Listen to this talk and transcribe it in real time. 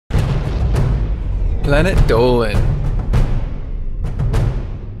Planet Dolan.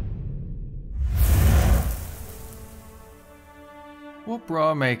 What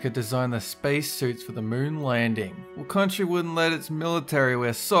bra maker designed the spacesuits for the moon landing? What country wouldn't let its military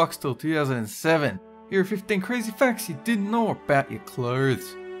wear socks till 2007? Here are 15 crazy facts you didn't know about your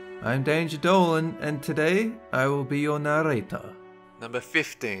clothes. I'm Danger Dolan, and today I will be your narrator. Number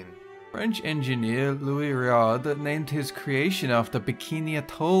 15. French engineer Louis Réard named his creation after Bikini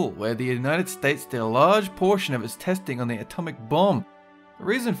Atoll, where the United States did a large portion of its testing on the atomic bomb. The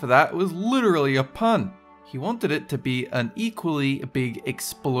reason for that was literally a pun. He wanted it to be an equally big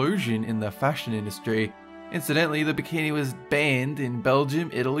explosion in the fashion industry. Incidentally, the bikini was banned in Belgium,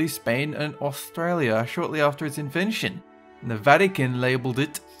 Italy, Spain, and Australia shortly after its invention, and the Vatican labelled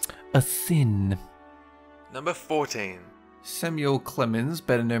it a sin. Number 14. Samuel Clemens,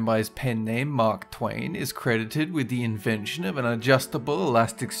 better known by his pen name Mark Twain, is credited with the invention of an adjustable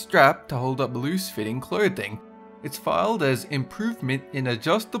elastic strap to hold up loose-fitting clothing. It's filed as Improvement in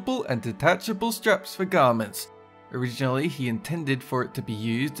Adjustable and Detachable Straps for Garments. Originally, he intended for it to be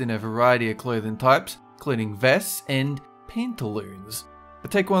used in a variety of clothing types, including vests and pantaloons. But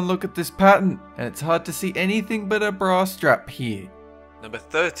take one look at this pattern, and it's hard to see anything but a bra strap here. Number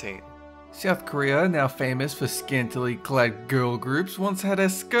 13. South Korea, now famous for scantily clad girl groups, once had a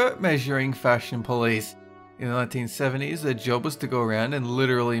skirt measuring fashion police. In the 1970s, their job was to go around and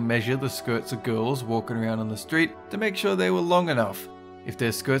literally measure the skirts of girls walking around on the street to make sure they were long enough. If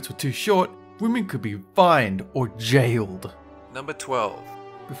their skirts were too short, women could be fined or jailed. Number 12.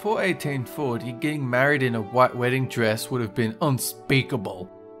 Before 1840, getting married in a white wedding dress would have been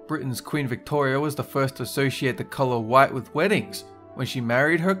unspeakable. Britain's Queen Victoria was the first to associate the colour white with weddings, when she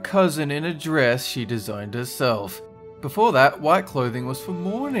married her cousin in a dress she designed herself. Before that, white clothing was for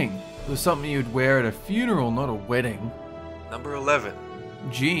mourning. It was something you'd wear at a funeral, not a wedding. Number 11.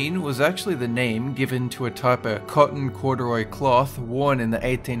 Jean was actually the name given to a type of cotton corduroy cloth worn in the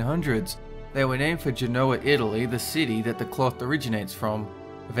 1800s. They were named for Genoa, Italy, the city that the cloth originates from.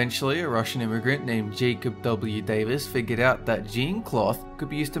 Eventually, a Russian immigrant named Jacob W. Davis figured out that jean cloth could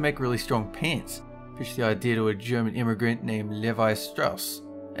be used to make really strong pants. Pitched the idea to a German immigrant named Levi Strauss,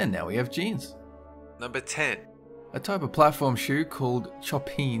 and now we have jeans. Number 10. A type of platform shoe called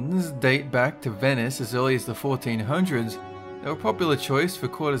chopines date back to Venice as early as the 1400s. They were a popular choice for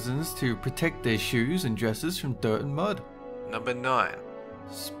courtesans to protect their shoes and dresses from dirt and mud. Number 9.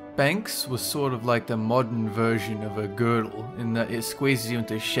 Spanx was sort of like the modern version of a girdle, in that it squeezes you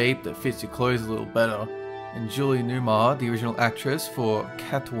into shape that fits your clothes a little better. And Julie Newmar, the original actress for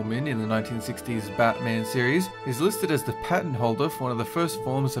Catwoman in the 1960s Batman series, is listed as the patent holder for one of the first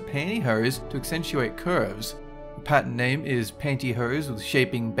forms of pantyhose to accentuate curves. The patent name is Pantyhose with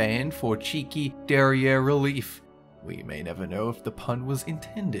Shaping Band for cheeky derriere relief. We may never know if the pun was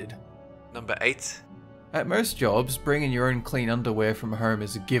intended. Number 8. At most jobs, bringing your own clean underwear from home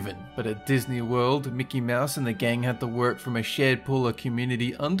is a given, but at Disney World, Mickey Mouse and the gang had to work from a shared pool of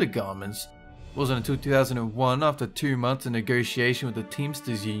community undergarments. It wasn't until 2001, after 2 months of negotiation with the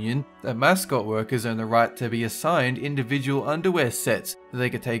Teamsters Union, that mascot workers earned the right to be assigned individual underwear sets that they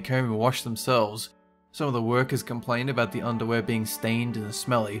could take home and wash themselves. Some of the workers complained about the underwear being stained and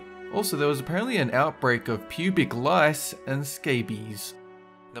smelly. Also, there was apparently an outbreak of pubic lice and scabies.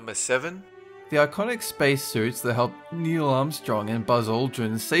 Number 7. The iconic spacesuits that helped Neil Armstrong and Buzz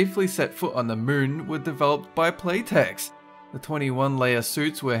Aldrin safely set foot on the moon were developed by Playtex. The 21-layer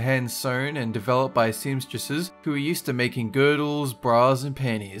suits were hand-sewn and developed by seamstresses who were used to making girdles, bras, and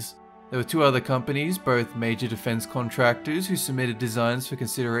panties. There were 2 other companies, both major defense contractors, who submitted designs for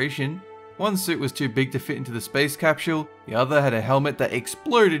consideration. One suit was too big to fit into the space capsule, the other had a helmet that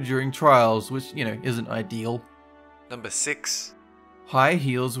exploded during trials, which, isn't ideal. Number 6. High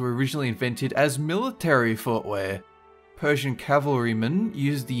heels were originally invented as military footwear. Persian cavalrymen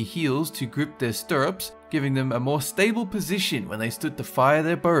used the heels to grip their stirrups, giving them a more stable position when they stood to fire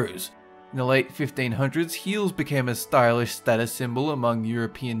their bows. In the late 1500s, heels became a stylish status symbol among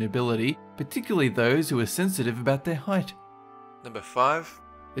European nobility, particularly those who were sensitive about their height. Number 5.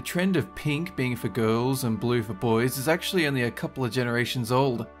 The trend of pink being for girls and blue for boys is actually only a couple of generations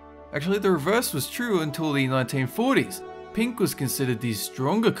old. Actually, the reverse was true until the 1940s. Pink was considered the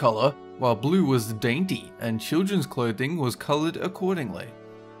stronger colour, while blue was dainty, and children's clothing was coloured accordingly.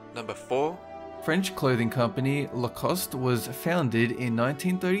 Number 4. French clothing company Lacoste was founded in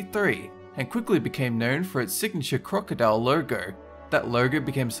 1933 and quickly became known for its signature crocodile logo. That logo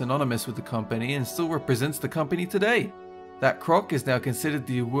became synonymous with the company and still represents the company today. That croc is now considered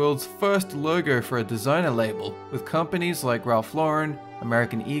the world's first logo for a designer label, with companies like Ralph Lauren,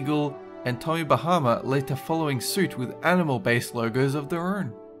 American Eagle, and Tommy Bahama later following suit with animal-based logos of their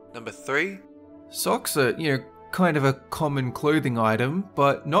own. Number 3. Socks are, kind of a common clothing item,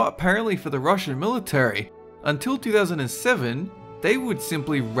 but not apparently for the Russian military. Until 2007, they would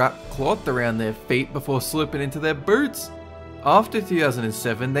simply wrap cloth around their feet before slipping into their boots. After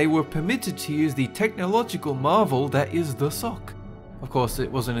 2007, they were permitted to use the technological marvel that is the sock. Of course,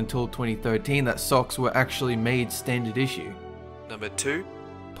 it wasn't until 2013 that socks were actually made standard issue. Number 2.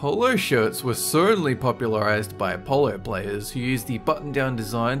 Polo shirts were certainly popularized by polo players who used the button-down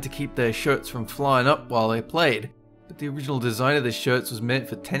design to keep their shirts from flying up while they played. But the original design of the shirts was meant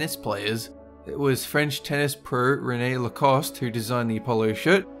for tennis players. It was French tennis pro René Lacoste who designed the polo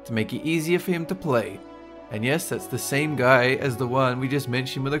shirt to make it easier for him to play. And yes, that's the same guy as the one we just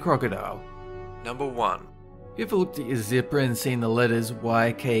mentioned with the crocodile. Number 1. You ever looked at your zipper and seen the letters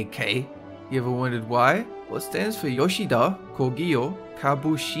YKK? You ever wondered why? Well, it stands for Yoshida Kogyo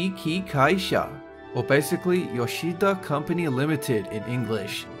Kabushiki Kaisha, or basically Yoshida Company Limited in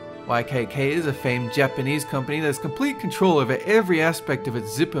English. YKK is a famed Japanese company that has complete control over every aspect of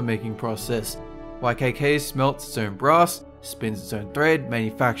its zipper making process. YKK smelts its own brass, spins its own thread,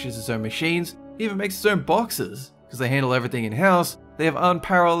 manufactures its own machines, even makes its own boxes. Because they handle everything in-house, they have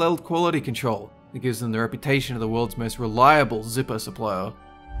unparalleled quality control that gives them the reputation of the world's most reliable zipper supplier.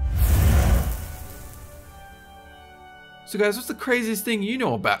 So guys, what's the craziest thing you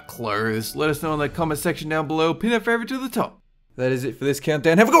know about clothes? Let us know in the comment section down below, pin a favorite to the top. That is it for this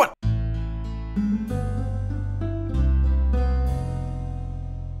countdown, have a good one!